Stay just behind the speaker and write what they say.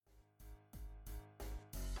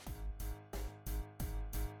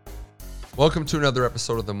Welcome to another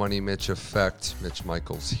episode of the Money Mitch Effect. Mitch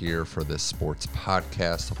Michaels here for this sports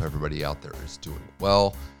podcast. Hope everybody out there is doing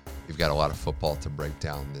well. We've got a lot of football to break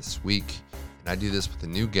down this week, and I do this with a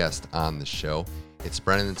new guest on the show. It's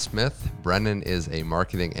Brennan Smith. Brennan is a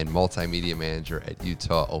marketing and multimedia manager at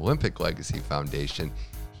Utah Olympic Legacy Foundation.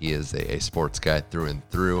 He is a sports guy through and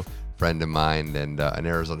through, friend of mine, and an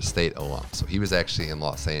Arizona State alum. So he was actually in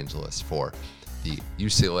Los Angeles for the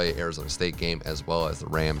UCLA-Arizona State game, as well as the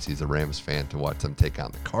Rams. He's a Rams fan to watch them take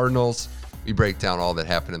on the Cardinals. We break down all that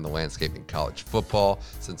happened in the landscape in college football.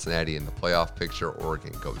 Cincinnati in the playoff picture.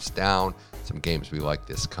 Oregon goes down. Some games we like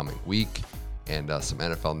this coming week. And some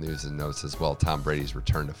NFL news and notes as well. Tom Brady's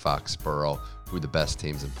return to Foxborough, who the best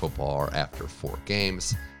teams in football are after 4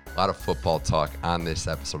 games. A lot of football talk on this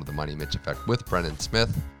episode of the Money Mitch Effect with Brennan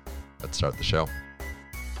Smith. Let's start the show.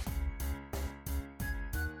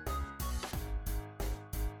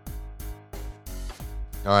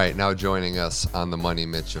 All right, now joining us on the Money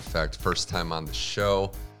Mitch Effect, first time on the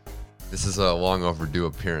show. This is a long overdue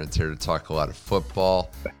appearance here to talk a lot of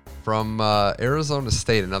football. From Arizona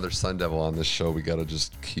State, another Sun Devil on this show. We got to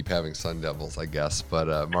just keep having Sun Devils, I guess.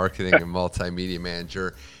 But marketing and multimedia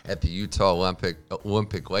manager at the Utah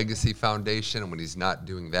Olympic Legacy Foundation. And when he's not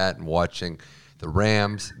doing that and watching the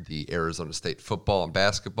Rams, the Arizona State football and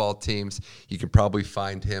basketball teams, you can probably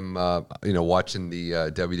find him, watching the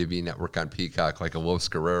WWE Network on Peacock, like a Los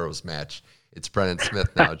Guerreros match. It's Brennan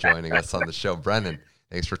Smith now joining us on the show. Brennan,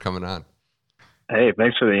 thanks for coming on. Hey,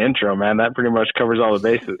 thanks for the intro, man. That pretty much covers all the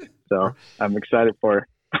bases. So I'm excited for it.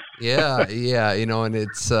 Yeah. And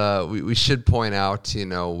it's we should point out,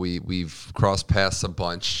 we've crossed paths a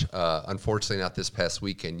bunch. Unfortunately, not this past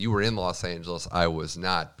weekend. You were in Los Angeles. I was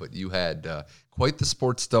not, but you had quite the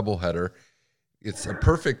sports doubleheader. It's a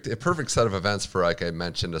perfect set of events for, like I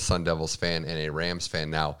mentioned, a Sun Devils fan and a Rams fan.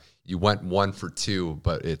 Now, you went 1 for 2,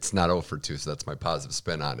 but it's not 0 for 2, so that's my positive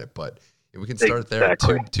spin on it. But we can start there.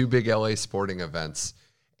 Two big LA sporting events.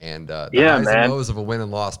 And the highs and lows of a win and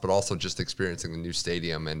loss, but also just experiencing the new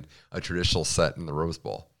stadium and a traditional set in the Rose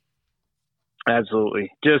Bowl. Absolutely.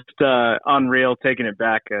 Just unreal, taking it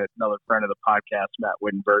back. Another friend of the podcast, Matt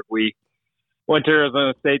Wittenberg. We went to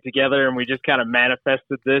Arizona State together, and we just kind of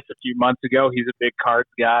manifested this a few months ago. He's a big Cards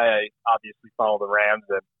guy. I obviously follow the Rams,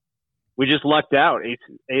 and we just lucked out.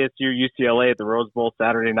 ASU, UCLA at the Rose Bowl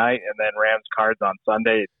Saturday night, and then Rams Cards on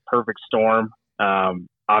Sunday. Perfect storm.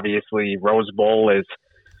 Obviously, Rose Bowl is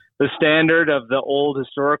the standard of the old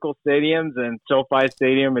historical stadiums, and SoFi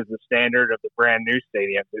Stadium is the standard of the brand new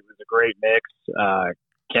stadiums. It was a great mix.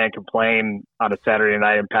 Can't complain on a Saturday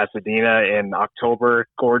night in Pasadena in October.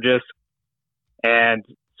 Gorgeous. And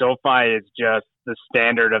SoFi is just the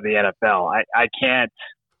standard of the NFL. I can't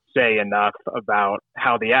say enough about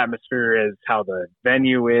how the atmosphere is, how the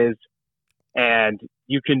venue is, and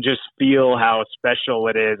you can just feel how special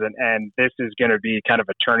it is. And this is going to be kind of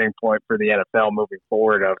a turning point for the NFL moving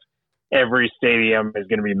forward. Of every stadium is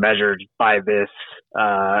going to be measured by this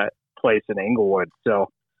place in Inglewood. So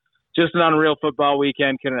just an unreal football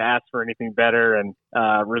weekend. Couldn't ask for anything better. And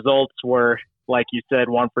results were, like you said,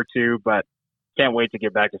 1 for 2, but can't wait to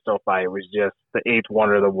get back to SoFi. It was just the 8th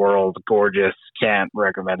wonder of the world. Gorgeous. Can't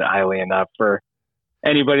recommend it highly enough for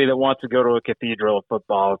anybody that wants to go to a cathedral of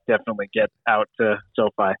football. Definitely get out to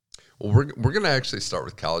SoFi. Well, we're going to actually start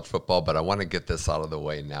with college football, but I want to get this out of the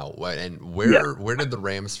way now. And where did the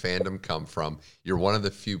Rams fandom come from? You're one of the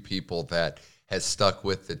few people that has stuck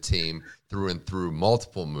with the team through and through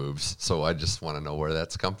multiple moves. So I just want to know where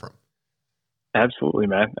that's come from. Absolutely,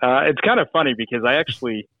 man. It's kind of funny because I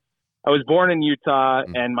was born in Utah,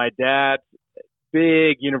 and my dad,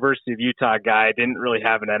 big University of Utah guy, didn't really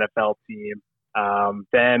have an NFL team.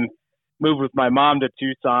 Then moved with my mom to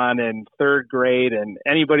Tucson in 3rd grade, and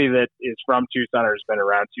anybody that is from Tucson or has been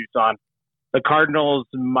around Tucson, the Cardinals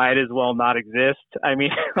might as well not exist. I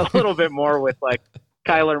mean, a little bit more with like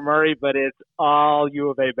Kyler Murray, but it's all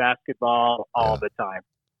U of A basketball all the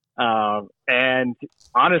time. And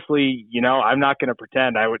honestly, I'm not going to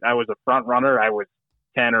pretend. I was a front runner. I was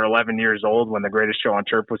 10 or 11 years old when the Greatest Show on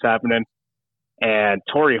Turf was happening. And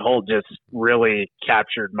Torrey Holt just really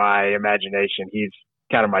captured my imagination. He's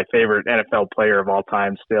kind of my favorite NFL player of all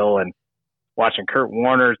time still. And watching Kurt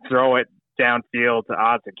Warner throw it downfield to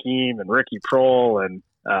Oz Hakeem and Ricky Prohl and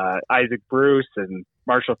Isaac Bruce and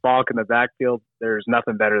Marshall Faulk in the backfield, there's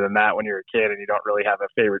nothing better than that when you're a kid and you don't really have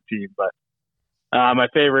a favorite team. But my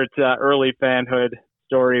favorite early fanhood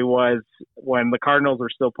story was when the Cardinals were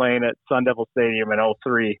still playing at Sun Devil Stadium in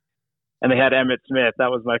 2003. And they had Emmitt Smith.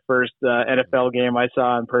 That was my first NFL game I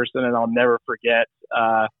saw in person, and I'll never forget.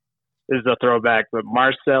 is a throwback, but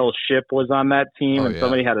Marcel Ship was on that team, and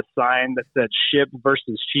somebody had a sign that said "Ship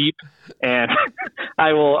versus Sheep," and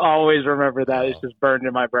I will always remember that. It's just burned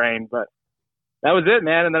in my brain. But that was it,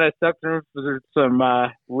 man. And then I stuck through some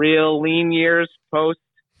real lean years post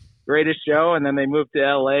Greatest Show, and then they moved to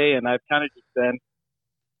LA, and I've kind of just been,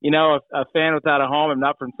 a fan without a home. I'm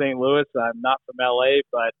not from St. Louis. I'm not from LA,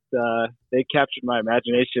 but they captured my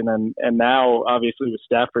imagination, and now obviously with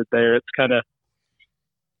Stafford there, it's kind of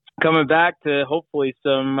coming back to hopefully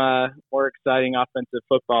some more exciting offensive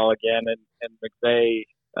football again, and McVay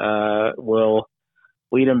will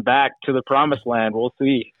lead him back to the promised land. We'll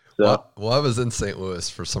see. So. Well, I was in St. Louis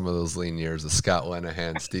for some of those lean years, the Scott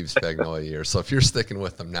Linehan, Steve Spagnuolo years. So if you're sticking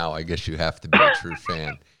with them now, I guess you have to be a true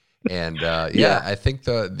fan. And I think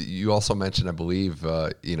you also mentioned, I believe,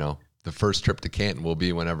 the first trip to Canton will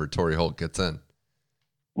be whenever Torrey Holt gets in.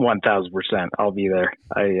 1,000%. I'll be there.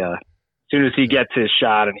 As soon as he gets his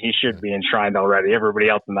shot, and he should be enshrined already. Everybody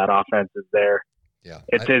else in that offense is there. Yeah,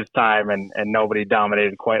 it's his time, and nobody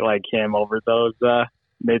dominated quite like him over those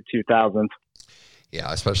mid 2000s.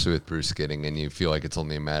 Yeah, especially with Bruce getting in, you feel like it's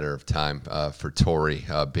only a matter of time for Torrey.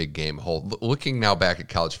 Big game. Looking now back at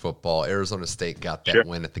college football, Arizona State got that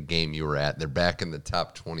win at the game you were at. They're back in the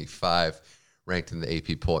top 25, ranked in the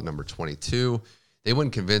AP poll at number 22. They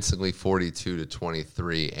win convincingly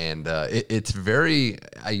 42-23, and it's very,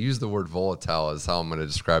 I use the word volatile as how I'm going to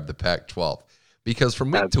describe the Pac-12, because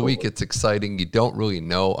from week to week it's exciting. You don't really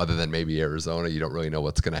know, other than maybe Arizona, you don't really know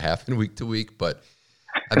what's going to happen week to week, but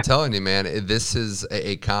I'm telling you, man, this is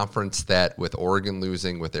a conference that, with Oregon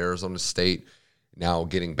losing, with Arizona State now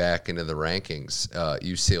getting back into the rankings,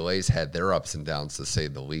 UCLA's had their ups and downs, to say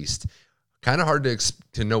the least. Kind of hard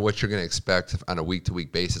to know what you're going to expect on a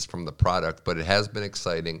week-to-week basis from the product, but it has been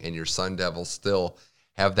exciting, and your Sun Devils still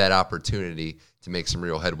have that opportunity to make some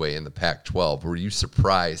real headway in the Pac-12. Were you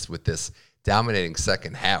surprised with this dominating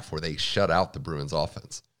second half where they shut out the Bruins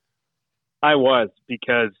offense? I was,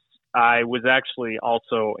 because I was actually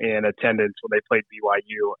also in attendance when they played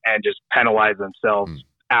BYU and just penalized themselves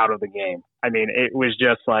out of the game. I mean, it was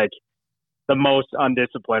just like the most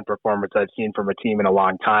undisciplined performance I've seen from a team in a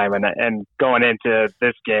long time. And going into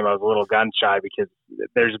this game, I was a little gun shy because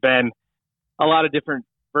there's been a lot of different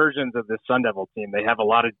versions of this Sun Devil team. They have a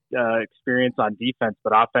lot of experience on defense,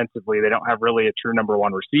 but offensively, they don't have really a true number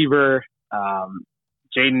one receiver.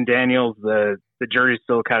 Jaden Daniels, the jury's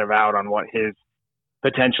still kind of out on what his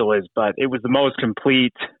potential is, but it was the most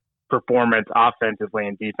complete performance offensively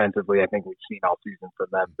and defensively I think we've seen all season from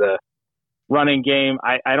them. The running game,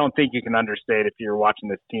 I don't think you can understate, if you're watching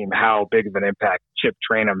this team, how big of an impact Chip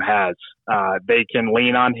Trainum has. They can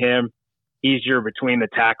lean on him. He's your between the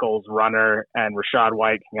tackles runner, and Rachaad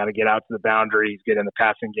White can kind of get out to the boundary. He's good in the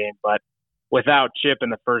passing game, but without Chip in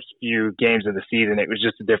the first few games of the season, it was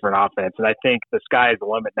just a different offense. And I think the sky is the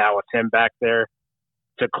limit now with him back there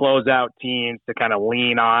to close out teams, to kind of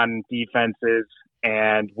lean on defenses.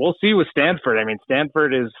 And we'll see with Stanford. I mean,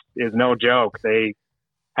 Stanford is no joke. They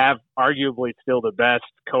have arguably still the best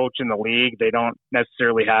coach in the league. They don't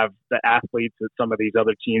necessarily have the athletes that some of these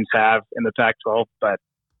other teams have in the Pac-12, but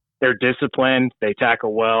they're disciplined. They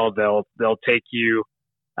tackle well. They'll take you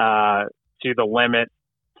to the limit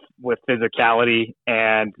with physicality,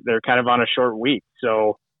 and they're kind of on a short week.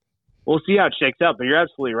 So we'll see how it shakes out. But you're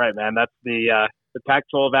absolutely right, man. That's the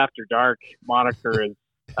Pac-12 After Dark moniker is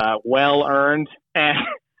well earned, and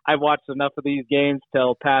I've watched enough of these games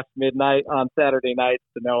till past midnight on Saturday nights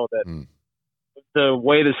to know that the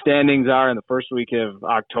way the standings are in the first week of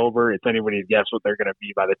October, it's anybody's guess what they're going to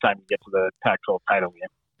be by the time you get to the Pac-12 title game.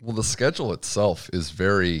 Well, the schedule itself is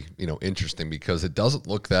very, interesting, because it doesn't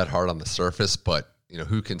look that hard on the surface, but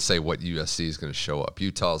who can say what USC is going to show up?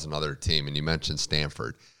 Utah's another team, and you mentioned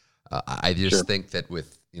Stanford. I just think that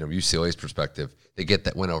with UCLA's perspective, they get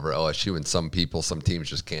that win over LSU, and some teams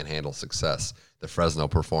just can't handle success. The Fresno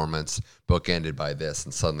performance bookended by this,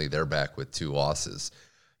 and suddenly they're back with 2 losses.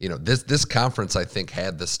 This conference, I think,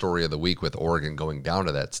 had the story of the week with Oregon going down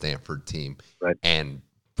to that Stanford team, right? And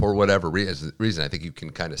for whatever reason, I think you can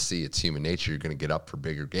kind of see it's human nature. You're going to get up for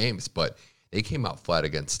bigger games, but they came out flat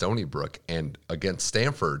against Stony Brook, and against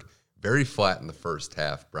Stanford, very flat in the first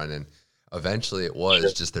half, Brennan. Eventually it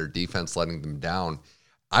was just their defense letting them down.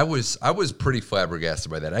 I was pretty flabbergasted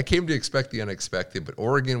by that. I came to expect the unexpected, but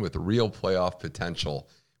Oregon, with real playoff potential,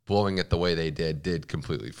 blowing it the way they did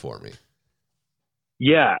completely for me.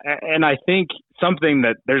 Yeah, and I think something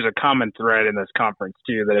that there's a common thread in this conference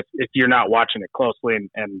too, that if you're not watching it closely,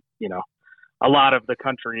 and a lot of the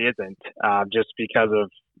country isn't, just because of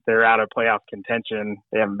they're out of playoff contention.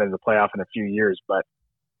 They haven't been to the playoff in a few years, but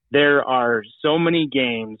there are so many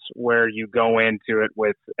games where you go into it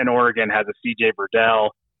with an Oregon has a CJ Verdell.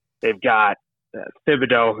 They've got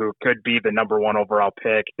Thibodeau, who could be the number 1 overall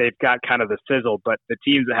pick. They've got kind of the sizzle, but the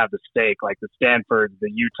teams that have the stake, like the Stanfords,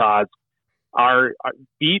 the Utahs, are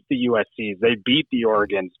beat the USCs. They beat the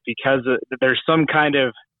Oregons because there's some kind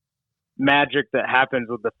of magic that happens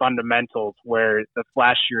with the fundamentals where the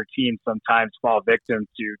flashier teams sometimes fall victim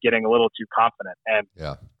to getting a little too confident.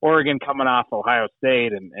 And Oregon coming off Ohio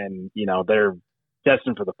State and they're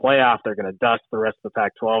destined for the playoff. They're going to dust the rest of the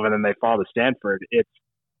Pac-12 and then they fall to Stanford.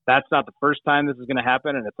 That's not the first time this is going to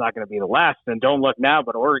happen, and it's not going to be the last. And don't look now,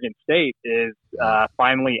 but Oregon State is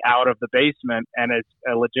finally out of the basement and is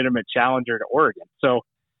a legitimate challenger to Oregon. So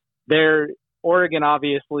Oregon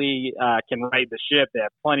obviously can right the ship. They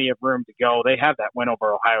have plenty of room to go. They have that win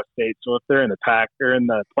over Ohio State. So if they're in the pack, they're in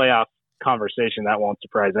the playoff conversation. That won't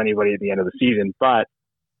surprise anybody at the end of the season. But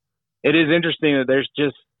it is interesting that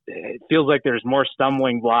it feels like there's more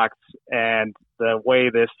stumbling blocks, and the way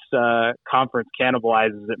this conference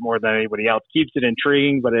cannibalizes it more than anybody else keeps it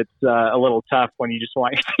intriguing, but it's a little tough when you just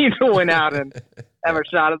want your team to win out and have a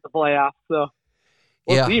shot at the playoffs. So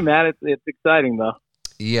we'll see, man. It's exciting, though.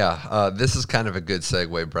 Yeah, this is kind of a good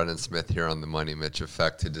segue, Brendan Smith here on the Money Mitch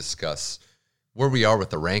Effect, to discuss where we are with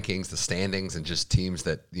the rankings, the standings, and just teams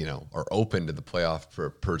that, are open to the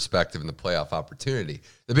playoff perspective and the playoff opportunity.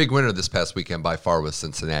 The big winner this past weekend by far was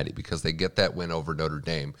Cincinnati, because they get that win over Notre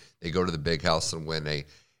Dame. They go to the Big House and win they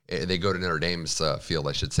go to Notre Dame's field,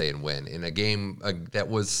 I should say, and win in a game that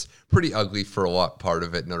was pretty ugly for part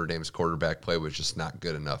of it. Notre Dame's quarterback play was just not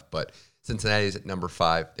good enough, but Cincinnati's at number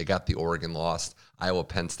 5. They got the Oregon loss. Iowa,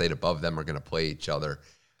 Penn State above them are going to play each other.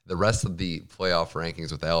 The rest of the playoff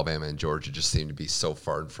rankings with Alabama and Georgia just seem to be so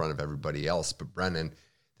far in front of everybody else. But Brennan,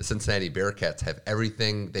 the Cincinnati Bearcats have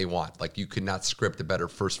everything they want. Like, you could not script a better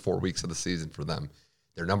first 4 weeks of the season for them.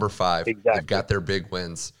 They're number 5. Exactly. They've got their big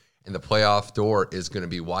wins, and the playoff door is going to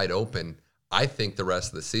be wide open. I think the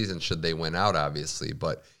rest of the season, should they win out, obviously,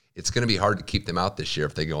 but it's going to be hard to keep them out this year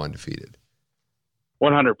if they go undefeated.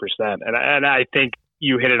 100%. And I think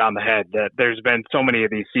you hit it on the head that there's been so many of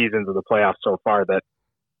these seasons of the playoffs so far that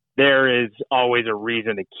there is always a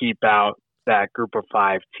reason to keep out that group of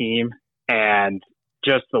 5 team. And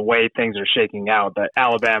just the way things are shaking out, that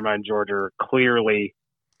Alabama and Georgia are clearly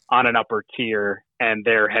on an upper tier and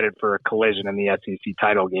they're headed for a collision in the SEC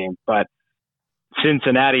title game. But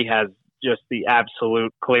Cincinnati has just the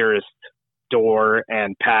absolute clearest door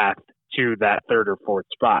and path to that 3rd or 4th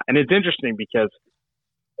spot. And it's interesting because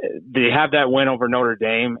they have that win over Notre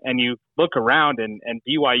Dame, and you look around and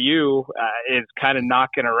BYU is kind of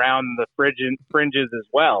knocking around the fringes as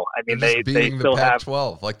well. I mean, they still have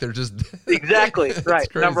Pac-12, like they're just exactly right.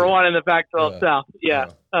 Number 1 in the Pac-12 South. Yeah.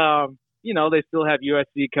 They still have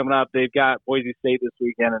USC coming up. They've got Boise State this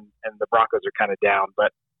weekend, and the Broncos are kind of down,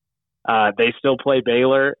 but they still play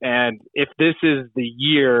Baylor. And if this is the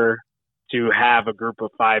year to have a group of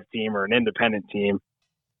 5 team or an independent team,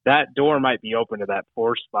 that door might be open to that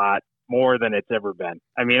 4 spot more than it's ever been.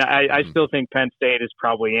 I mean, I still think Penn State is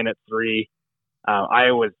probably in at 3.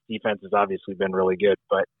 Iowa's defense has obviously been really good,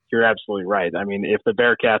 but you're absolutely right. I mean, if the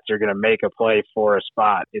Bearcats are going to make a play for a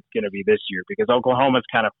spot, it's going to be this year, because Oklahoma's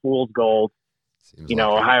kind of fool's gold.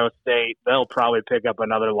 Ohio State, they'll probably pick up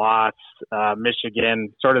another loss. Michigan,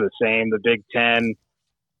 sort of the same. The Big Ten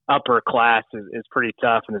upper class is pretty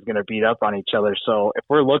tough and is going to beat up on each other. So if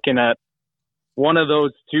we're looking at one of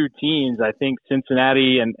those 2 teams, I think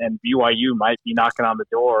Cincinnati and BYU might be knocking on the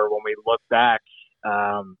door when we look back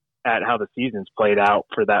at how the season's played out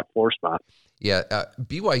for that 4 spot. Yeah,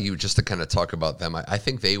 BYU, just to kind of talk about them, I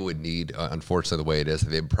think they would need, unfortunately the way it is,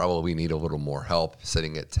 they probably need a little more help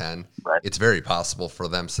sitting at 10. Right. It's very possible for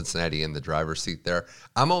them, Cincinnati in the driver's seat there.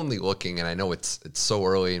 I'm only looking, and I know it's so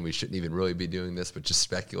early and we shouldn't even really be doing this, but just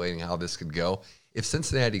speculating how this could go. If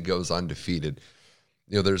Cincinnati goes undefeated,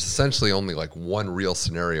 there's essentially only like one real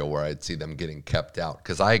scenario where I'd see them getting kept out.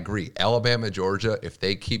 Because I agree, Alabama, Georgia, if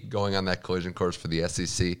they keep going on that collision course for the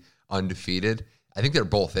SEC undefeated, I think they're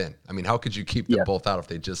both in. I mean, how could you keep them both out if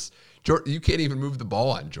they just – you can't even move the ball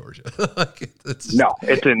on Georgia. It's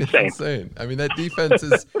insane. It's insane. I mean, that defense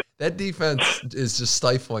is just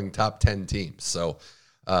stifling top 10 teams. So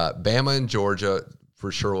Bama and Georgia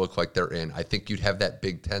for sure look like they're in. I think you'd have that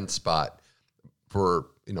Big Ten spot for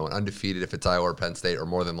 – an undefeated if it's Iowa or Penn State, or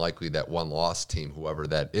more than likely that 1-loss team, whoever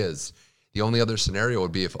that is. The only other scenario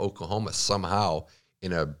would be if Oklahoma somehow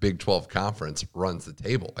in a Big 12 conference runs the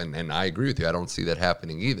table. And I agree with you. I don't see that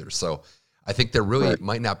happening either. So I think there really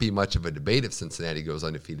might not be much of a debate if Cincinnati goes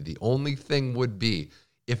undefeated. The only thing would be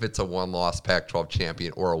if it's a 1-loss Pac-12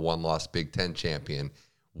 champion or a 1-loss Big 10 champion,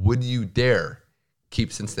 would you dare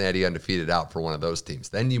keep Cincinnati undefeated out for one of those teams.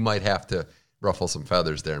 Then you might have to ruffle some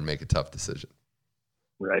feathers there and make a tough decision.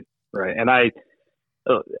 Right. And I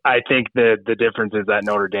think the difference is that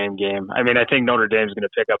Notre Dame game. I mean, I think Notre Dame's going to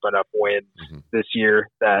pick up enough wins this year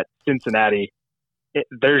that Cincinnati,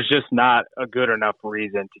 there's just not a good enough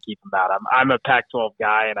reason to keep them out. I'm a Pac-12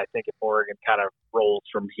 guy, and I think if Oregon kind of rolls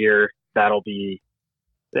from here, it'll be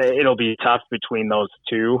tough between those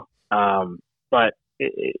two. But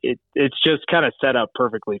it's just kind of set up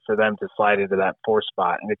perfectly for them to slide into that 4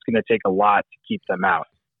 spot, and it's going to take a lot to keep them out.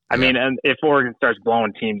 I mean, and if Oregon starts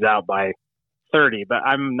blowing teams out by 30, but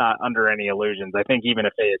I'm not under any illusions. I think even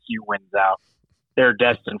if ASU wins out, they're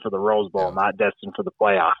destined for the Rose Bowl, not destined for the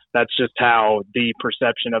playoff. That's just how the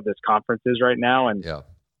perception of this conference is right now. And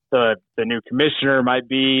the new commissioner might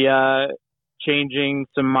be changing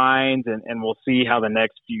some minds, and we'll see how the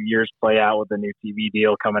next few years play out with the new TV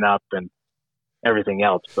deal coming up and everything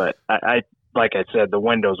else. But I like I said, the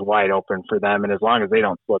window's wide open for them, and as long as they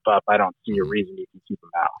don't slip up, I don't see a reason you can keep them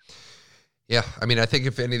out. Yeah, I mean, I think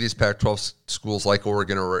if any of these Pac-12 schools like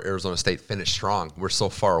Oregon or Arizona State finish strong, we're so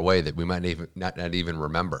far away that we might not even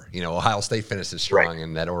remember. You know, Ohio State finishes strong,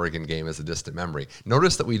 and that Oregon game is a distant memory.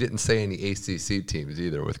 Notice that we didn't say any ACC teams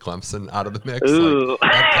either, with Clemson out of the mix.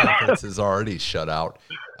 Like, that conference is already shut out.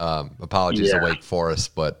 Apologies to Wake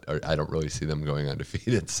Forest, but I don't really see them going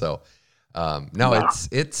undefeated. So,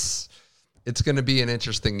 it's going to be an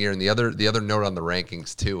interesting year. And the other note on the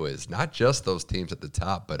rankings too is not just those teams at the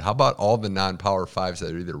top, but how about all the non-Power 5s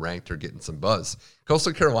that are either ranked or getting some buzz?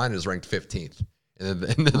 Coastal Carolina is ranked 15th, and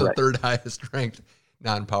then the third highest ranked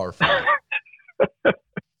non-Power 5.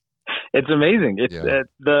 It's amazing. It's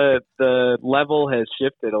the level has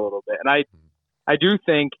shifted a little bit, and I do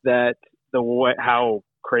think that how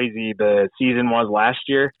crazy the season was last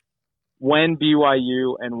year, when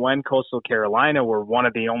BYU and when Coastal Carolina were one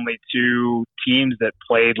of the only two teams that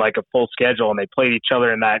played like a full schedule, and they played each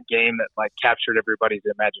other in that game that like captured everybody's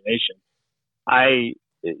imagination.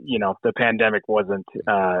 The pandemic wasn't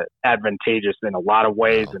advantageous in a lot of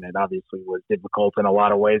ways, and it obviously was difficult in a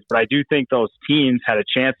lot of ways. But I do think those teams had a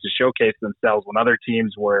chance to showcase themselves when other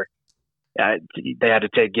teams were they had to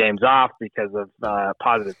take games off because of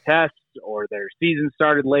positive tests or their season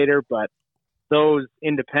started later. But those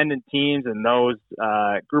independent teams and those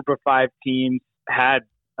group of 5 teams had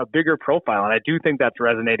a bigger profile. And I do think that's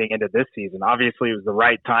resonating into this season. Obviously, it was the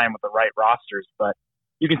right time with the right rosters, but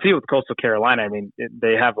you can see with Coastal Carolina, I mean,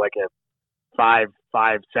 they have like a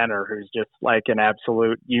 5'5" center who's just like an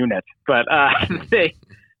absolute unit. But they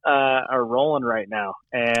are rolling right now.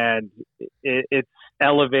 And it's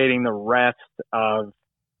elevating the rest of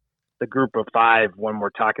the group of 5 when we're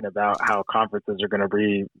talking about how conferences are going to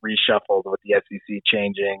be reshuffled with the SEC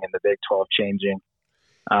changing and the Big 12 changing.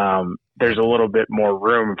 There's a little bit more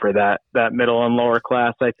room for that middle and lower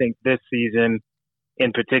class. I think this season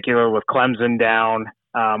in particular with Clemson down,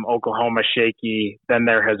 Oklahoma shaky than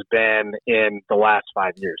there has been in the last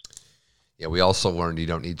 5 years. Yeah, we also learned you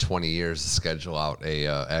don't need 20 years to schedule out a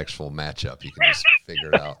actual matchup. You can just figure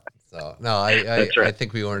it out. So, no, I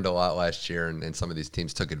think we learned a lot last year, and some of these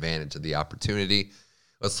teams took advantage of the opportunity.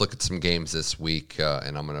 Let's look at some games this week,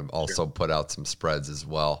 and I'm going to also put out some spreads as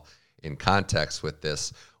well in context with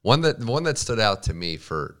this. One that stood out to me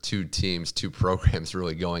for two programs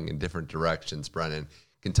really going in different directions, Brennan.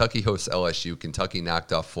 Kentucky hosts LSU. Kentucky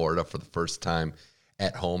knocked off Florida for the first time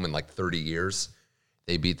at home in like 30 years.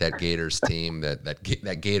 They beat that Gators team,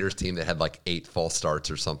 that Gators team that had like 8 false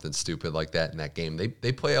starts or something stupid like that in that game.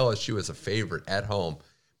 They play LSU as a favorite at home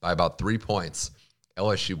by about 3 points.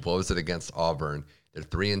 LSU blows it against Auburn. They're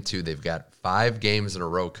 3-2. They've got 5 games in a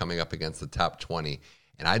row coming up against the top 20.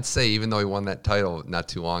 And I'd say even though he won that title not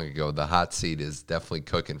too long ago, the hot seat is definitely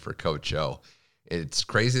cooking for Coach O. It's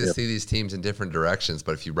crazy to see these teams in different directions,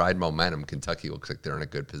 but if you ride momentum, Kentucky looks like they're in a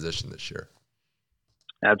good position this year.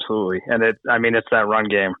 Absolutely. And it's that run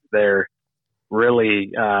game. They're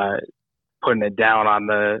really putting it down on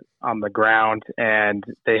the ground, and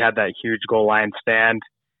they had that huge goal line stand.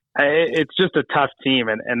 It's just a tough team,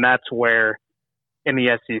 and that's where in the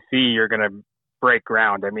SEC you're going to break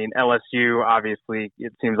ground. I mean, LSU, obviously,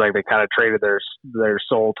 it seems like they kind of traded their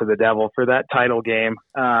soul to the devil for that title game,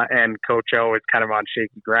 and Coach O is kind of on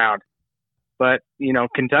shaky ground. But,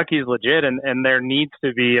 Kentucky's legit, and there needs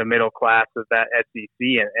to be a middle class of that SEC,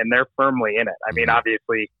 and they're firmly in it. I mean,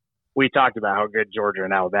 obviously, we talked about how good Georgia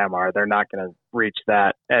and Alabama are. They're not going to reach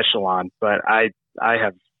that echelon, but I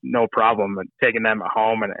have no problem taking them at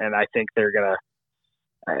home, and I think they're going to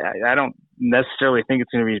 – I don't necessarily think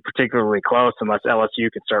it's going to be particularly close unless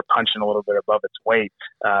LSU can start punching a little bit above its weight,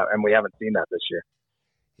 and we haven't seen that this year.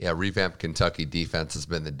 Yeah, revamped Kentucky defense has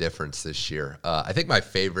been the difference this year. I think my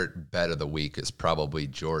favorite bet of the week is probably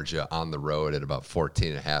Georgia on the road at about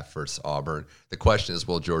 14.5 versus Auburn. The question is,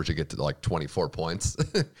 will Georgia get to like 24 points?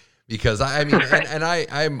 Because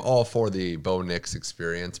I'm all for the Bo Nix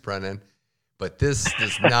experience, Brennan, but this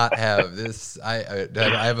does not have this. I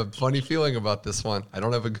have a funny feeling about this one. I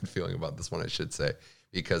don't have a good feeling about this one, I should say,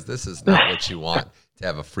 because this is not what you want to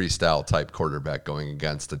have a freestyle type quarterback going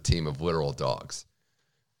against a team of literal dogs.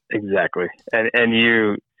 Exactly. And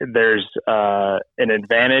there's an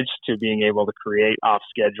advantage to being able to create off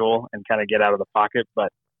schedule and kind of get out of the pocket.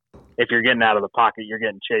 But if you're getting out of the pocket, you're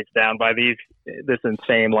getting chased down by this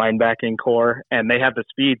insane linebacking core, and they have the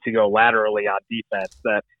speed to go laterally on defense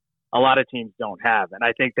that a lot of teams don't have. And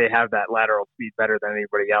I think they have that lateral speed better than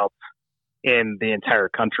anybody else in the entire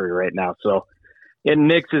country right now. So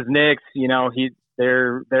Nix is Nix,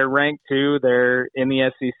 They're ranked too. They're in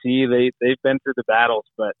the SEC. They've been through the battles,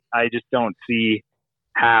 but I just don't see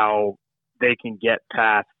how they can get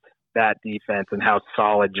past that defense and how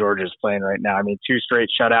solid Georgia's playing right now. I mean, 2 straight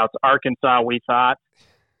shutouts. Arkansas, we thought,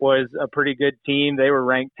 was a pretty good team. They were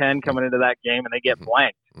ranked 10 coming into that game, and they get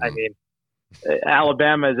blanked. I mean,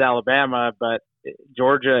 Alabama is Alabama, but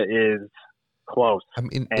Georgia is close. I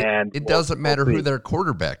mean, it doesn't matter who their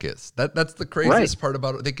quarterback is. That's the craziest part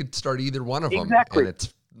about it. They could start either one of them, and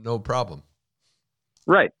it's no problem.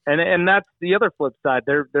 Right, and that's the other flip side.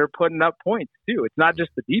 They're putting up points too. It's not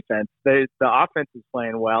just the defense. The offense is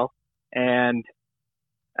playing well, and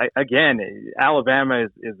again, Alabama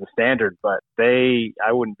is the standard, but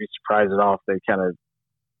I wouldn't be surprised at all if they kind of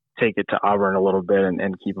take it to Auburn a little bit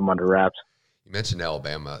and keep them under wraps. You mentioned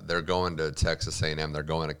Alabama. They're going to Texas A&M. They're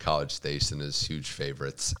going to College Station as huge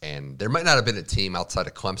favorites. And there might not have been a team outside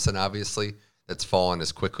of Clemson, obviously, that's fallen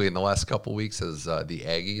as quickly in the last couple of weeks as the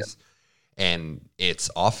Aggies. Yep. And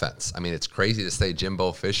it's offense. I mean, it's crazy to say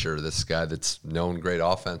Jimbo Fisher, this guy that's known great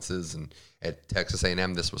offenses. And at Texas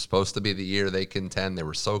A&M, this was supposed to be the year they contend. They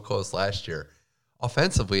were so close last year.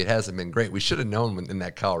 Offensively, it hasn't been great. We should have known in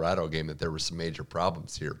that Colorado game that there were some major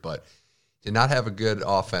problems here. But to not have a good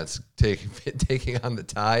offense taking on the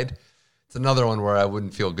Tide, it's another one where I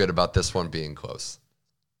wouldn't feel good about this one being close.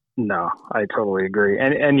 No, I totally agree.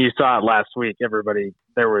 And you saw it last week.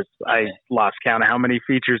 I lost count of how many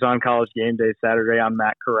features on College Game Day Saturday on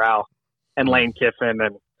Matt Corral and Lane Kiffin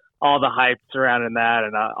and all the hype surrounding that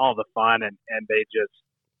and all the fun, and they just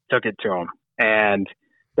took it to them. And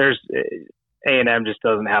there's A&M just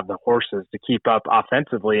doesn't have the horses to keep up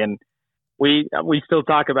offensively. And we still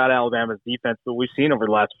talk about Alabama's defense, but we've seen over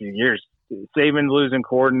the last few years, Saban losing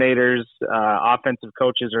coordinators, offensive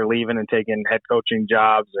coaches are leaving and taking head coaching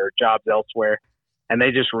jobs or jobs elsewhere, and they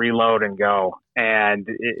just reload and go. And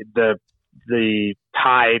the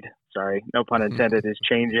tide, sorry, no pun intended, is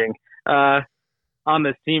changing on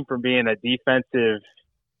this team from being a defensive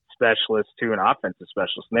specialist to an offensive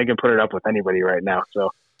specialist. And they can put it up with anybody right now. So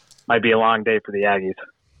might be a long day for the Aggies.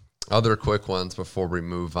 Other quick ones before we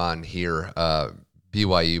move on here.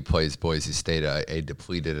 BYU plays Boise State, a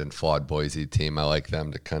depleted and flawed Boise team. I like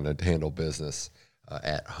them to kind of handle business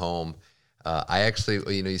at home. I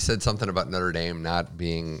actually, you said something about Notre Dame not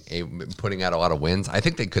putting out a lot of wins. I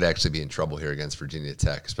think they could actually be in trouble here against Virginia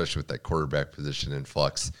Tech, especially with that quarterback position in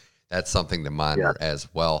flux. That's something to monitor as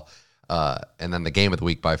well. And then the game of the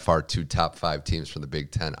week, by far, 2 top 5 teams from the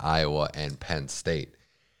Big Ten, Iowa and Penn State.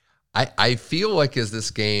 I feel like as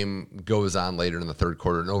this game goes on later in the third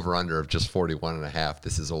quarter, an over-under of just 41.5,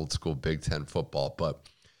 this is old school Big Ten football. But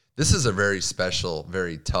this is a very special,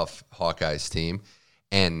 very tough Hawkeyes team.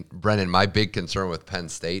 And, Brennan, my big concern with Penn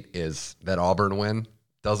State is that Auburn win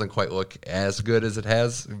doesn't quite look as good as it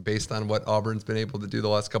has based on what Auburn's been able to do the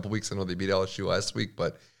last couple of weeks. I know they beat LSU last week,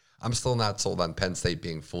 but I'm still not sold on Penn State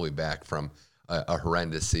being fully back from a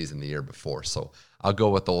horrendous season the year before. So I'll go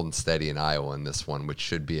with old and steady in Iowa in this one, which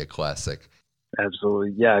should be a classic.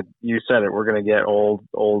 Absolutely. Yeah, you said it. We're going to get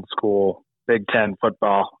old school Big Ten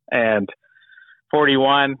football. And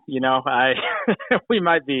 41, we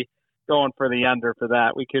might be going for the under for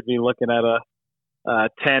that. We could be looking at a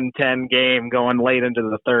 10-10 game going late into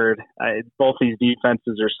the third. Both these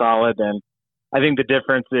defenses are solid, and I think the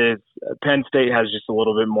difference is Penn State has just a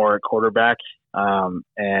little bit more at quarterback, and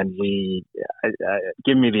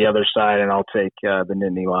give me the other side, and I'll take the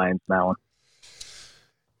Nittany Lions in that one.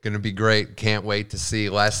 Going to be great. Can't wait to see.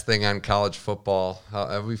 Last thing on college football.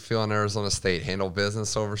 How we feeling Arizona State? Handle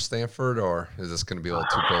business over Stanford, or is this going to be a little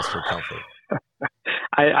too close for comfort?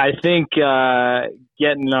 I think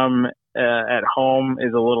getting them at home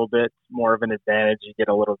is a little bit more of an advantage. You get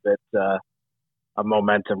a little bit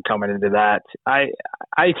momentum coming into that.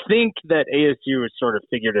 I think that ASU has sort of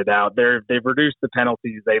figured it out. They've reduced the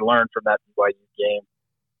penalties. They learned from that BYU game.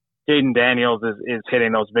 Jaden Daniels is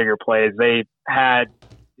hitting those bigger plays. They had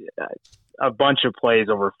a bunch of plays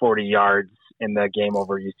over 40 yards in the game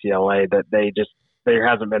over UCLA that there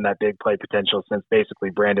hasn't been that big play potential since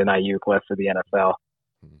basically Brandon Ayuk left for the NFL.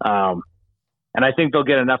 And I think they'll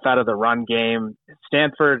get enough out of the run game.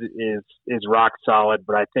 Stanford is rock solid,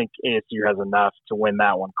 but I think ASU has enough to win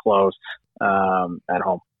that one close at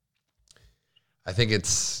home. I think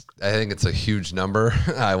it's a huge number.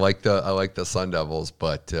 I like the Sun Devils,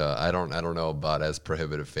 but I don't know about as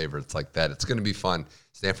prohibitive favorites like that. It's going to be fun.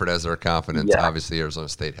 Stanford has their confidence. Yeah. Obviously, Arizona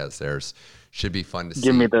State has theirs. Should be fun to see.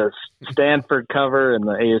 Give me the Stanford cover and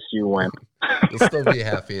the ASU win. You'll still be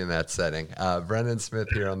happy in that setting. Brendan Smith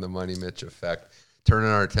here on the Money Mitch Effect. Turning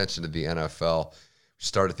our attention to the NFL. We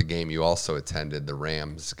started the game you also attended. The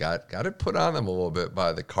Rams got it put on them a little bit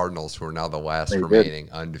by the Cardinals, who are now the last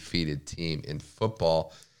remaining undefeated team in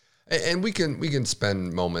football. And we can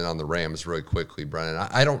spend a moment on the Rams really quickly, Brennan.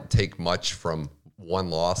 I don't take much from one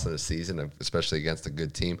loss in a season, especially against a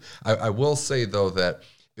good team. I will say, though, that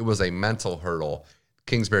it was a mental hurdle.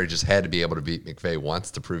 Kingsbury just had to be able to beat McVay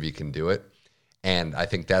once to prove he can do it. And I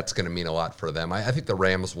think that's going to mean a lot for them. I think the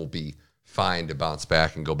Rams will be fine to bounce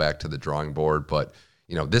back and go back to the drawing board. But,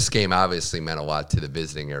 this game obviously meant a lot to the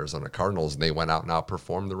visiting Arizona Cardinals, and they went out and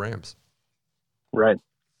outperformed the Rams. Right.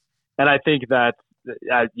 And I think that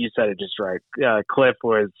you said it just right. Cliff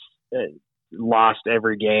was lost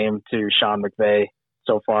every game to Sean McVay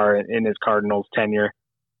so far in his Cardinals tenure.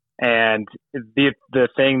 And the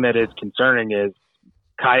thing that is concerning is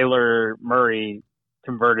Kyler Murray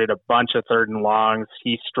converted a bunch of third and longs.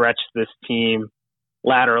 He stretched this team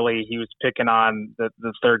laterally. He was picking on the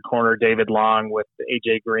third corner, David Long, with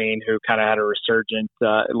A.J. Green, who kind of had a resurgent.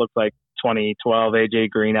 It looked like 2012 A.J.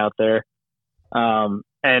 Green out there.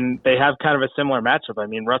 And they have kind of a similar matchup. I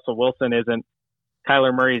mean, Russell Wilson isn't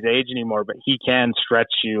Kyler Murray's age anymore, but he can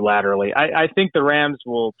stretch you laterally. I think the Rams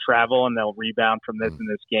will travel and they'll rebound from this in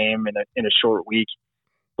this game in a short week.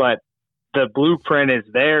 But the blueprint is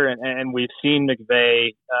there, and we've seen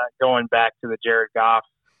McVay going back to the Jared Goff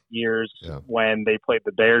years when they played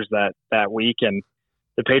the Bears that week, and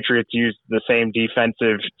the Patriots used the same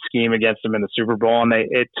defensive scheme against them in the Super Bowl, and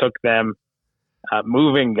it took them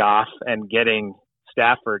moving Goff and getting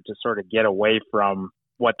Stafford to sort of get away from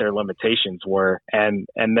what their limitations were. And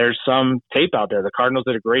there's some tape out there. The Cardinals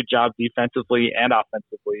did a great job defensively and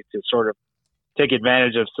offensively to sort of take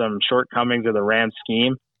advantage of some shortcomings of the Rams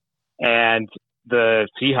scheme. And the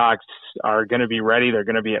Seahawks are going to be ready. They're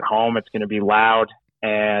going to be at home. It's going to be loud.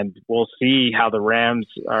 And we'll see how the Rams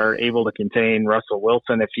are able to contain Russell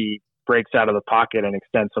Wilson if he breaks out of the pocket and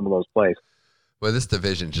extends some of those plays. Well, this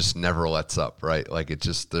division just never lets up, right? Like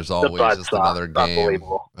there's always just another game.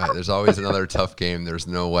 Right? There's always another tough game. There's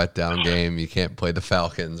no letdown game. You can't play the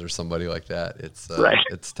Falcons or somebody like that. It's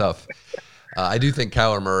It's tough. I do think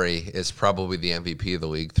Kyler Murray is probably the MVP of the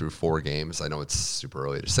league through 4 games. I know it's super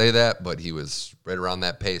early to say that, but he was right around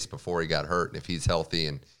that pace before he got hurt. And if he's healthy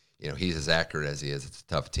and he's as accurate as he is, it's a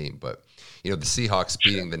tough team. But the Seahawks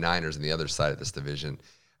beating the Niners on the other side of this division.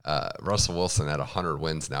 Russell Wilson at 100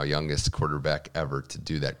 wins now, youngest quarterback ever to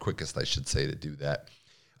do that, quickest, I should say, to do that.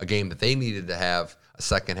 A game that they needed to have, a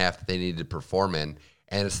second half that they needed to perform in,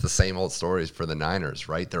 and it's the same old stories for the Niners,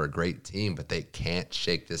 right? They're a great team, but they can't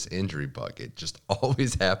shake this injury bug. It just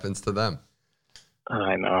always happens to them.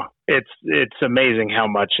 I know. It's amazing how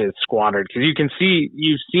much is squandered, because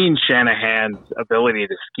you've seen Shanahan's ability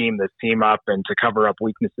to scheme this team up and to cover up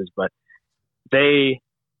weaknesses, but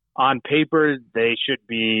on paper, they should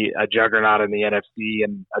be a juggernaut in the NFC,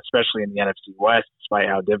 and especially in the NFC West, despite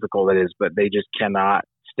how difficult it is, but they just cannot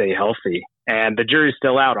stay healthy. And the jury's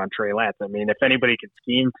still out on Trey Lance. I mean, if anybody can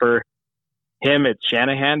scheme for him, it's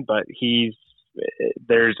Shanahan, but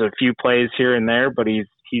there's a few plays here and there, but he's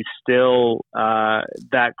still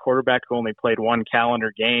that quarterback who only played one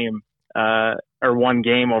calendar game or one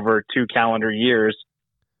game over 2 calendar years,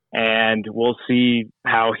 and we'll see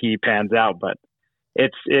how he pans out. But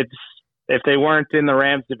it's if they weren't in the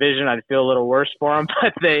Rams division, I'd feel a little worse for them.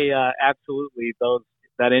 But they absolutely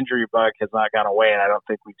that injury bug has not gone away, and I don't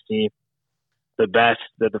think we've seen the best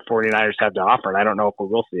that the 49ers have to offer. And I don't know if we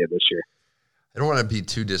will see it this year. I don't want to be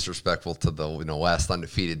too disrespectful to the last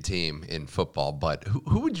undefeated team in football, but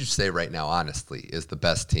who would you say right now, honestly, is the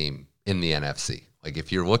best team in the NFC? Like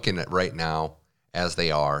if you're looking at right now as they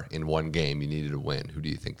are in one game, you needed to win. Who do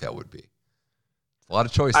you think that would be? A lot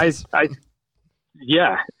of choices.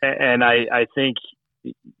 Yeah, and I think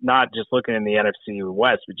not just looking in the NFC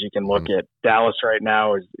West, but you can look at Dallas right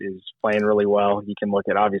now is playing really well. You can look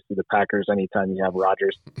at obviously the Packers anytime you have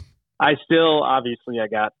Rodgers. I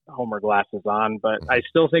got Homer glasses on, but I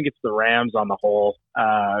still think it's the Rams on the whole,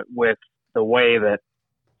 with the way that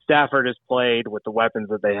Stafford has played, with the weapons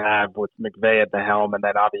that they have, with McVay at the helm, and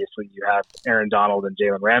then obviously you have Aaron Donald and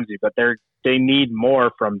Jalen Ramsey, but they need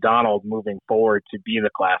more from Donald moving forward to be the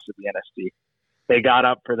class of the NFC. They got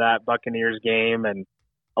up for that Buccaneers game, and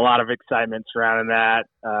a lot of excitement surrounding that.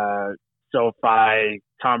 SoFi,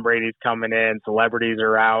 Tom Brady's coming in, celebrities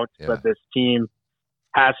are out, but this team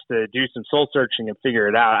has to do some soul searching and figure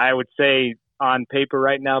it out. I would say on paper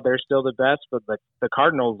right now they're still the best, but the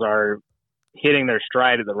Cardinals are hitting their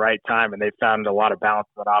stride at the right time, and they found a lot of balance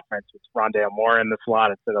on offense with Rondale Moore in the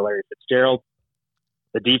slot instead of Larry Fitzgerald.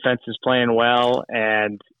 The defense is playing well,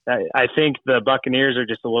 and I think the Buccaneers are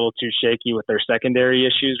just a little too shaky with their secondary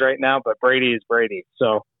issues right now, but Brady is Brady.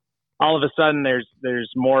 So all of a sudden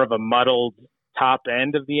there's more of a muddled top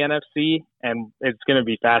end of the NFC, and it's going to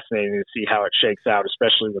be fascinating to see how it shakes out,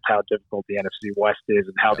 especially with how difficult the NFC West is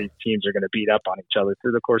and how these teams are going to beat up on each other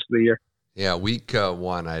through the course of the year. Yeah, week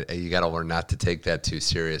one, you got to learn not to take that too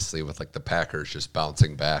seriously with like the Packers just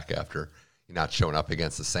bouncing back after not showing up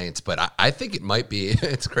against the Saints. But I think it might be,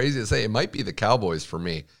 it's crazy to say, it might be the Cowboys for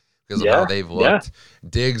me because of how they've looked. Yeah.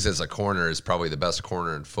 Diggs as a corner is probably the best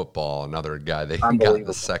corner in football. Another guy they got in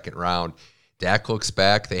the second round. Dak looks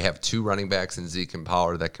back. They have two running backs in Zeke and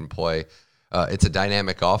Pollard that can play. It's a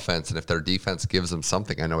dynamic offense, and if their defense gives them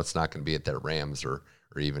something, I know it's not going to be at their Rams or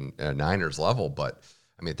even Niners level, but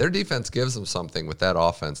I mean, if their defense gives them something with that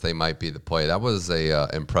offense, they might be the play. That was a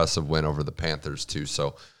impressive win over the Panthers too.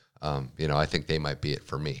 So, I think they might be it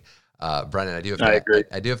for me. Brennan, I do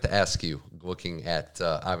have to ask you, looking at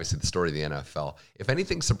obviously the story of the NFL, if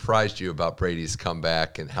anything surprised you about Brady's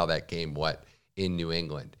comeback and how that game went in New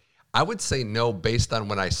England. I would say no, based on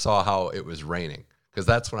when I saw how it was raining, because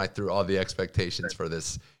that's when I threw all the expectations for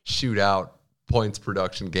this shootout points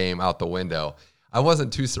production game out the window. I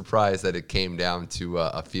wasn't too surprised that it came down to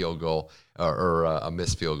a field goal or a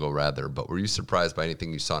missed field goal rather, but were you surprised by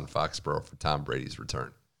anything you saw in Foxborough for Tom Brady's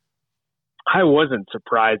return? I wasn't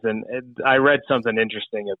surprised, and I read something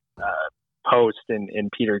interesting, a post in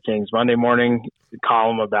Peter King's Monday morning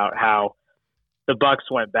column about how the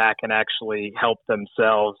Bucs went back and actually helped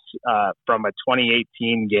themselves from a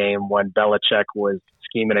 2018 game when Belichick was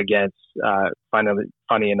scheming against,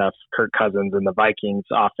 funny enough, Kirk Cousins and the Vikings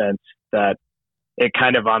offense, that it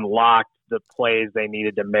kind of unlocked the plays they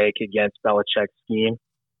needed to make against Belichick's scheme.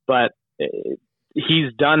 But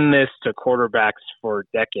he's done this to quarterbacks for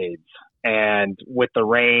decades. And with the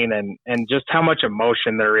rain and just how much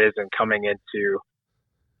emotion there is in coming into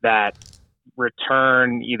that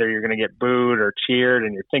return, either you're going to get booed or cheered,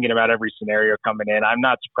 and you're thinking about every scenario coming in. I'm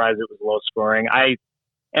not surprised it was low scoring. I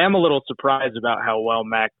am a little surprised about how well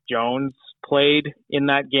Mac Jones played in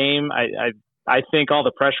that game. I think all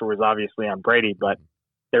the pressure was obviously on Brady, but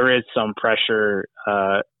there is some pressure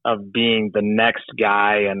of being the next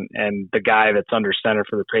guy and the guy that's under center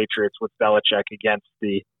for the Patriots with Belichick against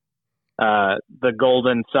the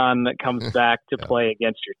golden son that comes back to play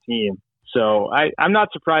against your team. So I'm not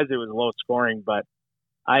surprised it was low scoring, but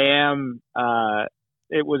I am.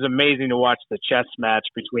 It was amazing to watch the chess match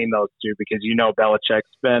between those two, because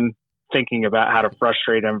Belichick's been thinking about how to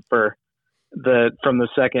frustrate him from the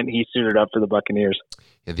second he suited up for the Buccaneers.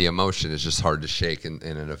 Yeah, the emotion is just hard to shake in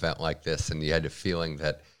an event like this, and you had a feeling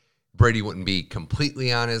that Brady wouldn't be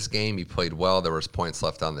completely on his game. He played well. There was points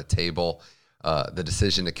left on the table. The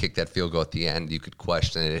decision to kick that field goal at the end, you could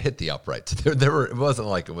question it. It hit the uprights. It wasn't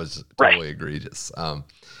like it was totally egregious.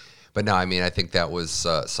 But no, I mean, I think that was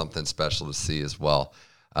something special to see as well.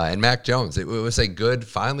 And Mac Jones, it was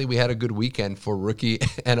finally we had a good weekend for rookie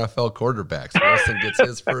NFL quarterbacks. Wilson gets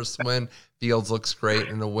his first win. Fields looks great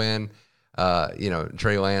in a win.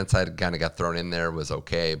 Trey Lance had kind of got thrown in there, was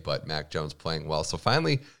okay, but Mac Jones playing well. So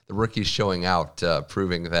finally, the rookies showing out,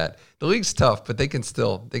 proving that the league's tough, but they can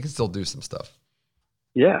still do some stuff.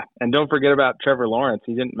 Yeah, and don't forget about Trevor Lawrence.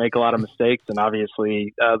 He didn't make a lot of mistakes, and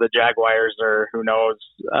obviously the Jaguars are, who knows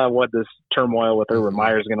what this turmoil with Urban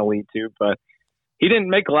Meyer is going to lead to, but he didn't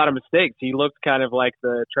make a lot of mistakes. He looked kind of like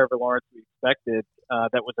the Trevor Lawrence we expected,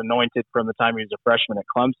 that was anointed from the time he was a freshman at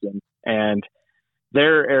Clemson, and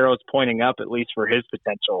their arrow's pointing up, at least for his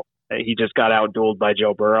potential. He just got outdueled by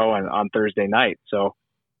Joe Burrow on Thursday night. So,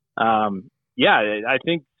 I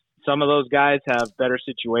think some of those guys have better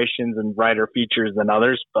situations and brighter futures than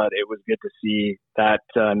others, but it was good to see that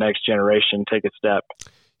next generation take a step.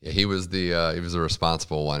 Yeah, he was the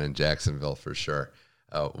responsible one in Jacksonville for sure.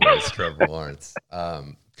 Was Trevor Lawrence.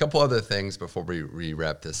 couple other things before we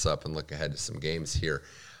wrap this up and look ahead to some games here.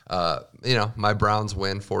 My Browns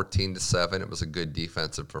win 14-7. It was a good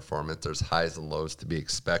defensive performance. There's highs and lows to be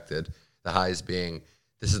expected. The highs being,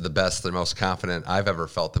 this is the best, the most confident I've ever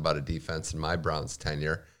felt about a defense in my Browns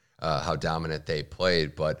tenure, how dominant they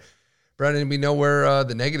played. But, Brendan, we know where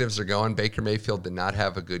the negatives are going. Baker Mayfield did not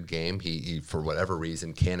have a good game. He, for whatever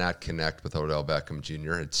reason, cannot connect with Odell Beckham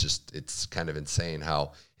Jr. It's kind of insane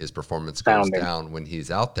how his performance goes down when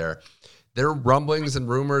he's out there. There are rumblings and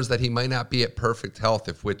rumors that he might not be at perfect health,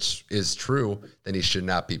 if which is true, then he should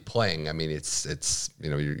not be playing. I mean, it's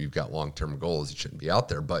you've got long-term goals. He shouldn't be out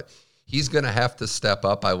there, but he's going to have to step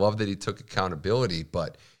up. I love that he took accountability,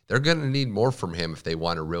 but they're going to need more from him if they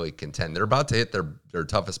want to really contend. They're about to hit their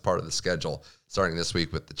toughest part of the schedule starting this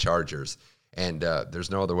week with the Chargers, and there's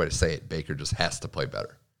no other way to say it. Baker just has to play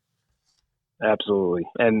better. Absolutely.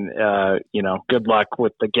 And, good luck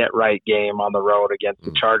with the get-right game on the road against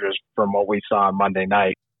the Chargers from what we saw on Monday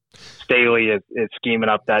night. Staley is scheming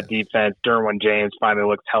up that defense. Derwin James finally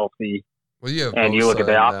looks healthy. Well, you have and you look at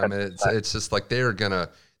the offense. It's just like they're gonna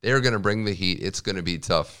bring the heat. It's going to be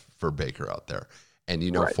tough for Baker out there. And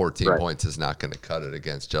 14 points is not going to cut it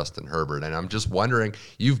against Justin Herbert. And I'm just wondering,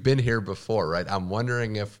 you've been here before, right? I'm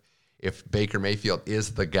wondering if Baker Mayfield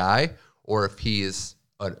is the guy or if he is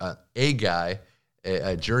a guy,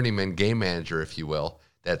 a journeyman game manager, if you will,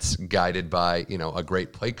 that's guided by, a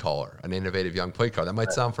great play caller, an innovative young play caller. That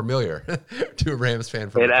might sound familiar to a Rams fan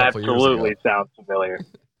from a couple years ago. It absolutely sounds familiar.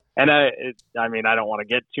 And I don't want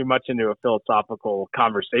to get too much into a philosophical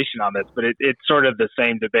conversation on this, but it's sort of the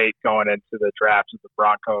same debate going into the draft with the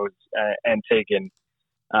Broncos and taking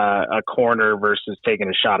a corner versus taking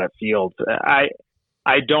a shot at Fields.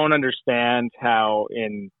 I don't understand how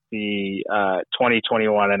in the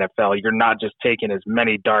 2021 NFL you're not just taking as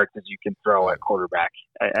many darts as you can throw at quarterback.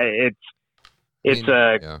 It's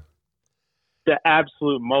the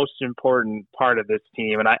absolute most important part of this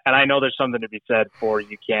team. And I know there's something to be said for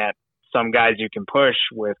some guys you can push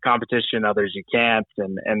with competition, others you can't.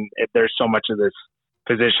 And there's so much of this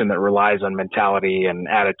position that relies on mentality and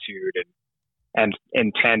attitude and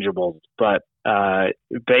intangibles. But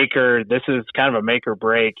Baker, this is kind of a make or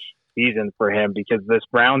break season for him because this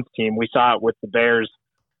Browns team, we saw it with the Bears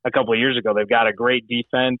a couple of years ago. They've got a great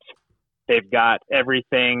defense. They've got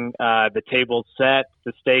everything, the table's set,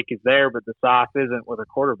 the steak is there, but the sauce isn't with a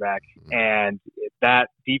quarterback. And that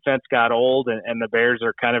defense got old, and the Bears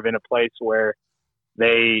are kind of in a place where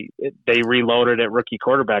they reloaded at rookie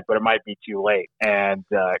quarterback, but it might be too late. And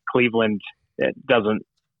Cleveland doesn't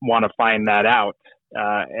want to find that out.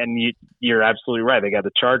 And you're absolutely right. They got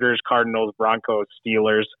the Chargers, Cardinals, Broncos,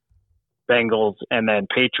 Steelers, Bengals, and then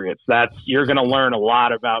Patriots. You're going to learn a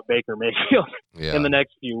lot about Baker Mayfield in the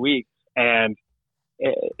next few weeks. And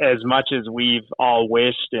as much as we've all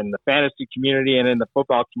wished in the fantasy community and in the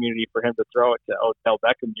football community for him to throw it to Odell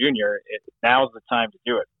Beckham Jr., now's the time to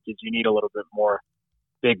do it because you need a little bit more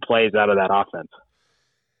big plays out of that offense.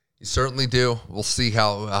 You certainly do. We'll see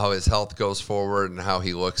how his health goes forward and how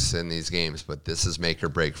he looks in these games. But this is make or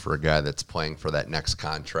break for a guy that's playing for that next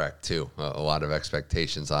contract, too. A lot of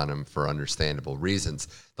expectations on him for understandable reasons.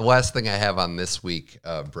 The last thing I have on this week,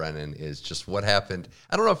 Brennan, is just what happened.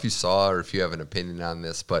 I don't know if you saw or if you have an opinion on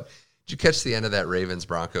this, but did you catch the end of that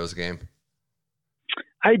Ravens-Broncos game?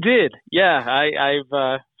 I did. Yeah,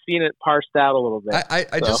 I've seen it parsed out a little bit.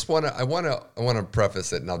 I want to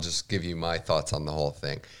preface it, and I'll just give you my thoughts on the whole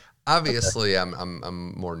thing. Obviously, okay.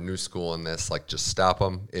 I'm more new school in this. Like, just stop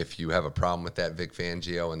them if you have a problem with that Vic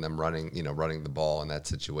Fangio and them running the ball in that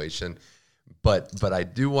situation. But I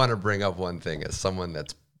do want to bring up one thing as someone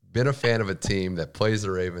that's been a fan of a team that plays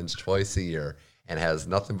the Ravens twice a year and has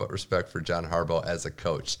nothing but respect for John Harbaugh as a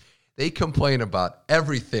coach. They complain about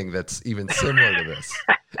everything that's even similar to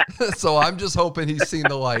this. So I'm just hoping he's seen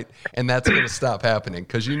the light and that's going to stop happening.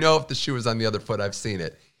 Because if the shoe was on the other foot, I've seen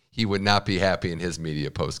it. He would not be happy in his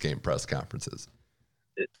media post-game press conferences.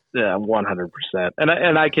 Yeah, 100%.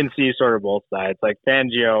 And I can see sort of both sides. Like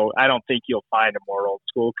Fangio, I don't think you'll find a more old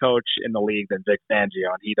school coach in the league than Vic Fangio.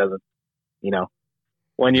 And he doesn't,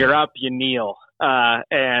 when you're up, you kneel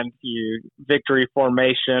and you victory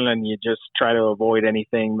formation and you just try to avoid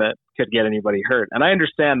anything that could get anybody hurt. And I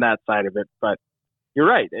understand that side of it, but you're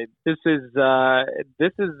right. This is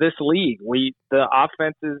this league. The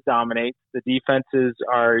offenses dominate. The defenses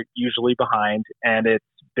are usually behind, and it's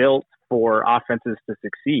built for offenses to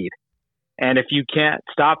succeed. And if you can't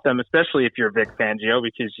stop them, especially if you're Vic Fangio,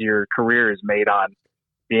 because your career is made on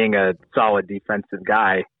being a solid defensive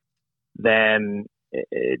guy, then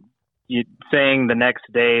saying the next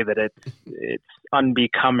day that it's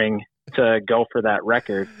unbecoming to go for that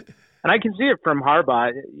record And I can see it from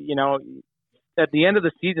Harbaugh. At the end of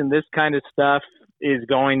the season, this kind of stuff is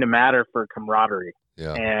going to matter for camaraderie.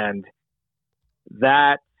 Yeah. And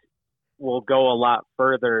that will go a lot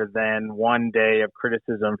further than one day of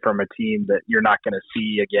criticism from a team that you're not going to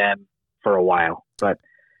see again for a while. But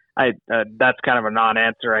that's kind of a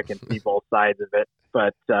non-answer. I can see both sides of it.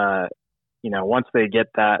 But, once they get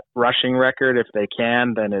that rushing record, if they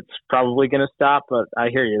can, then it's probably going to stop. But I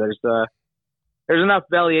hear you. There's enough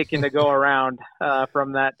belly aching to go around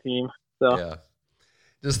from that team. So. Yeah.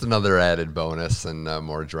 Just another added bonus and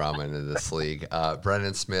more drama into this league.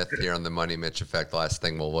 Brendan Smith here on the Money Mitch Effect. Last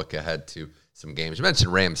thing, we'll look ahead to some games. You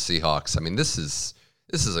mentioned Rams Seahawks. I mean, this is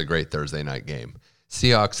a great Thursday night game.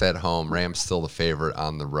 Seahawks at home, Rams still the favorite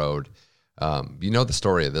on the road. You know the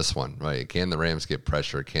story of this one, right? Can the Rams get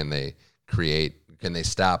pressure? Can they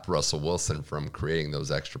stop Russell Wilson from creating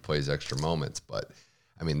those extra plays, extra moments? But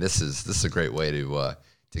I mean, this is a great way to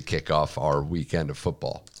kick off our weekend of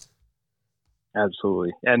football.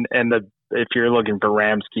 Absolutely. And if you're looking for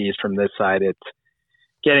Rams keys from this side, it's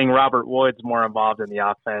getting Robert Woods more involved in the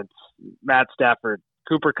offense. Matt Stafford,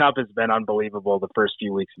 Cooper Kupp has been unbelievable the first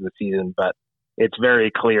few weeks of the season, but it's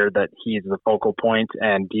very clear that he's the focal point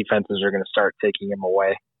and defenses are going to start taking him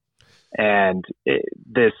away. And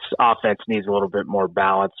this offense needs a little bit more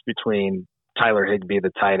balance between Tyler Higbee,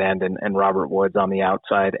 the tight end, and Robert Woods on the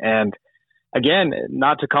outside. And again,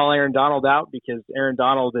 not to call Aaron Donald out, because Aaron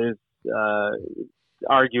Donald is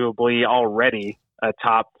arguably already a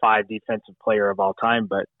top 5 defensive player of all time,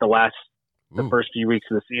 but the first few weeks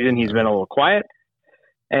of the season, he's been a little quiet.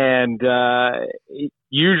 And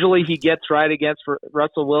usually he gets right against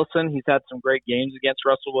Russell Wilson. He's had some great games against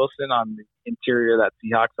Russell Wilson on the interior of that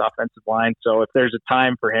Seahawks offensive line. So if there's a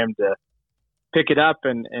time for him to pick it up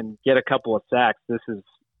and get a couple of sacks, this is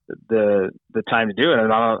the time to do it.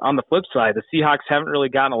 And on the flip side, the Seahawks haven't really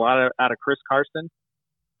gotten a lot out of Chris Carson.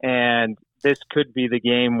 And this could be the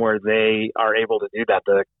game where they are able to do that.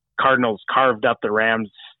 The Cardinals carved up the Rams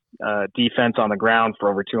defense on the ground for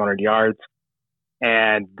over 200 yards.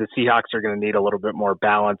 And the Seahawks are going to need a little bit more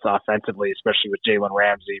balance offensively, especially with Jalen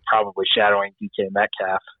Ramsey probably shadowing DK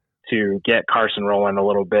Metcalf, to get Carson rolling a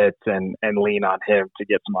little bit and lean on him to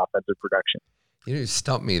get some offensive production. You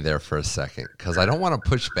stumped me there for a second, because I don't want to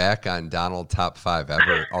push back on Donald top 5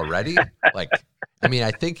 ever already.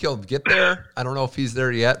 I think he'll get there. I don't know if he's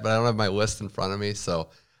there yet, but I don't have my list in front of me, so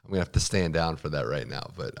I'm going to have to stand down for that right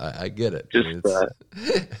now. But I get it.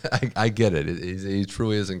 I get it. He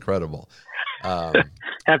truly is incredible.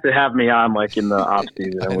 Have to have me on in the off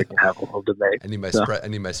season, and we can have a little debate. I need my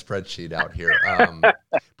spreadsheet out here.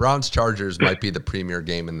 Browns Chargers might be the premier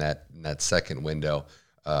game in that second window,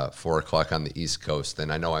 4:00 on the East Coast.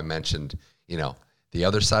 And I know I mentioned the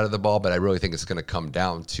other side of the ball, but I really think it's going to come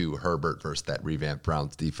down to Herbert versus that revamped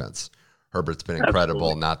Browns defense. Herbert's been incredible,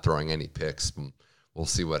 Absolutely. Not throwing any picks. We'll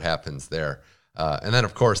see what happens there. And then,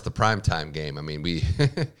 of course, the primetime game. I mean,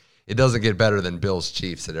 it doesn't get better than Bills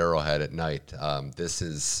Chiefs at Arrowhead at night. This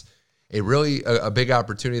is a big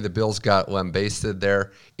opportunity. The Bills got lambasted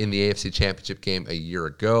there in the AFC Championship game a year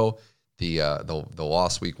ago. The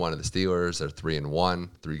loss week 1 of the Steelers. They're 3-1,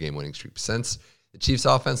 3-game winning streak since. The Chiefs'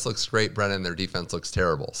 offense looks great, Brennan. Their defense looks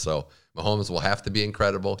terrible. So Mahomes will have to be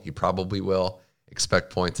incredible. He probably will.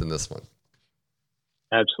 Expect points in this one.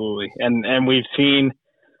 Absolutely. And we've seen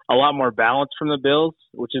a lot more balance from the Bills,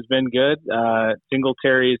 which has been good.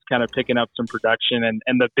 Singletary is kind of picking up some production.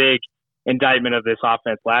 And the big indictment of this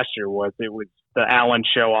offense last year was it was the Allen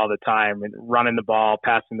show all the time, and running the ball,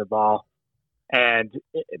 passing the ball. And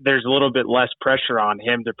there's a little bit less pressure on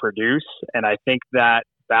him to produce. And I think that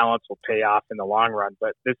balance will pay off in the long run,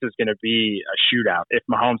 but this is going to be a shootout if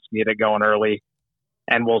Mahomes can get it going early,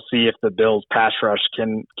 and we'll see if the Bills pass rush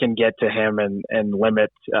can get to him and limit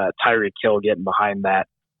Tyreek Hill getting behind that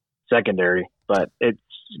secondary. But it's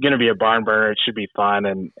going to be a barn burner. It should be fun,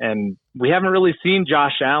 and we haven't really seen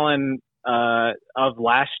Josh Allen of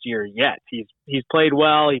last year yet. He's played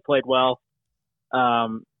well. He played well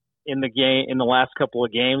in the last couple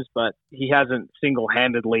of games, but he hasn't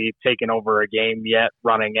single-handedly taken over a game yet,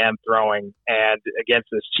 running and throwing. And against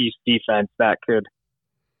this Chiefs defense, that could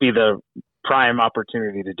be the prime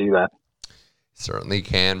opportunity to do that. Certainly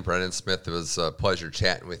can. Brendan Smith, it was a pleasure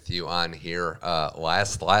chatting with you on here.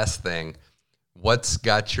 Last thing, what's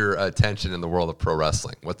got your attention in the world of pro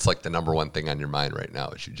wrestling? What's the number one thing on your mind right now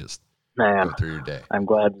as you just go through your day? I'm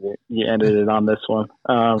glad you ended it on this one.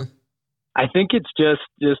 I think it's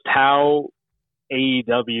just how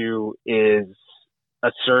AEW is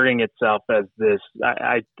asserting itself as this.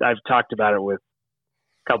 I've talked about it with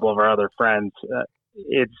a couple of our other friends.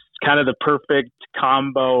 it's kind of the perfect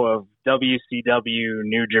combo of WCW,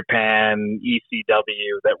 New Japan,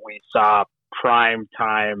 ECW that we saw prime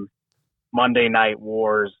time Monday Night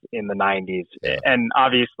Wars in the 90s. Yeah. And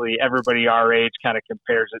obviously everybody our age kind of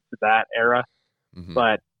compares it to that era. Mm-hmm.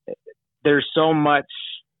 But there's so much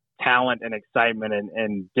talent and excitement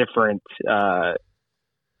and different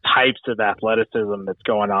types of athleticism that's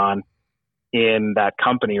going on in that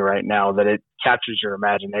company right now that it captures your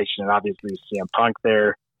imagination. And obviously CM Punk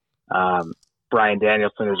there. Bryan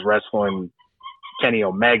Danielson is wrestling Kenny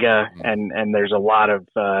Omega, and there's a lot of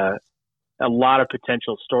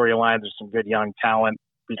potential storylines. There's some good young talent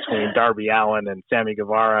between Darby Allin and Sammy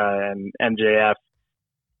Guevara and MJF.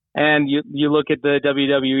 And you look at the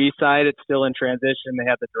WWE side, it's still in transition. They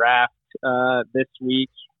had the draft this week,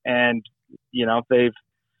 and they've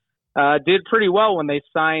did pretty well when they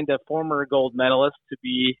signed a former gold medalist to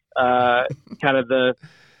be kind of the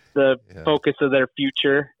focus of their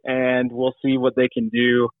future, and we'll see what they can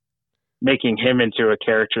do making him into a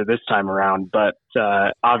character this time around. But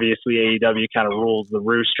obviously AEW kind of rules the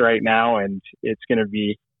roost right now, and it's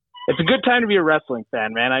a good time to be a wrestling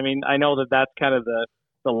fan, man. I mean, I know that's kind of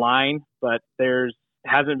the line, but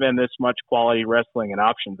hasn't been this much quality wrestling and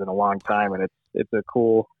options in a long time, and it's a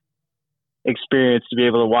cool experience to be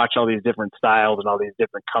able to watch all these different styles and all these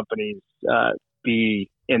different companies be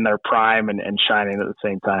in their prime and shining at the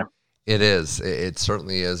same time. It is. It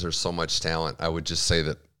certainly is. There's so much talent. I would just say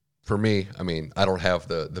that for me, I mean, I don't have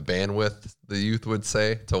the bandwidth, the youth would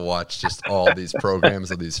say, to watch just all these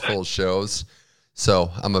programs of these full shows.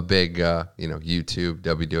 So I'm a big, YouTube,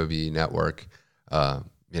 WWE Network,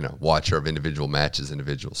 watcher of individual matches,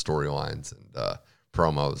 individual storylines, and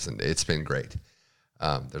promos, and it's been great.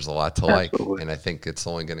 There's a lot to Absolutely. like, and I think it's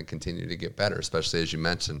only going to continue to get better, especially as you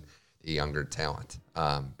mentioned, the younger talent.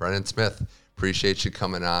 Brennan Smith, appreciate you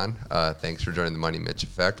coming on. Thanks for joining the Money Mitch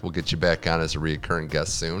Effect. We'll get you back on as a reoccurring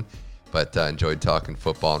guest soon, but enjoyed talking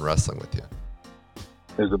football and wrestling with you.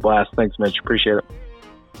 It was a blast. Thanks, Mitch. Appreciate it.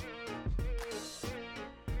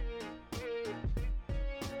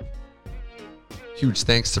 Huge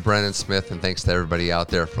thanks to Brennan Smith, and thanks to everybody out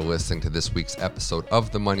there for listening to this week's episode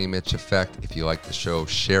of The Money Mitch Effect. If you like the show,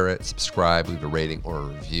 share it, subscribe, leave a rating or a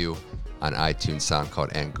review on iTunes,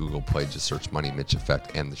 SoundCloud, and Google Play. Just search Money Mitch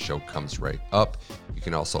Effect, and the show comes right up. You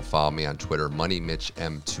can also follow me on Twitter,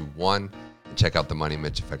 MoneyMitchM21, and check out the Money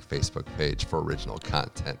Mitch Effect Facebook page for original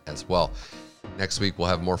content as well. Next week, we'll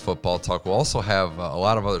have more football talk. We'll also have a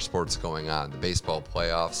lot of other sports going on. The baseball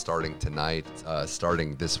playoffs starting tonight,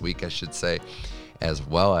 starting this week, I should say, as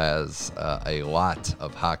well as a lot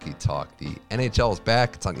of hockey talk. The NHL is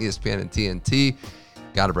back. It's on ESPN and TNT.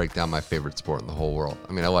 Got to break down my favorite sport in the whole world.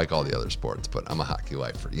 I mean, I like all the other sports, but I'm a hockey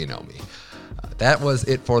lifer. You know me. That was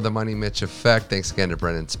it for the Money Mitch Effect. Thanks again to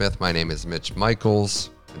Brennan Smith. My name is Mitch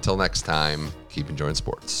Michaels. Until next time, keep enjoying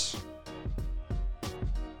sports.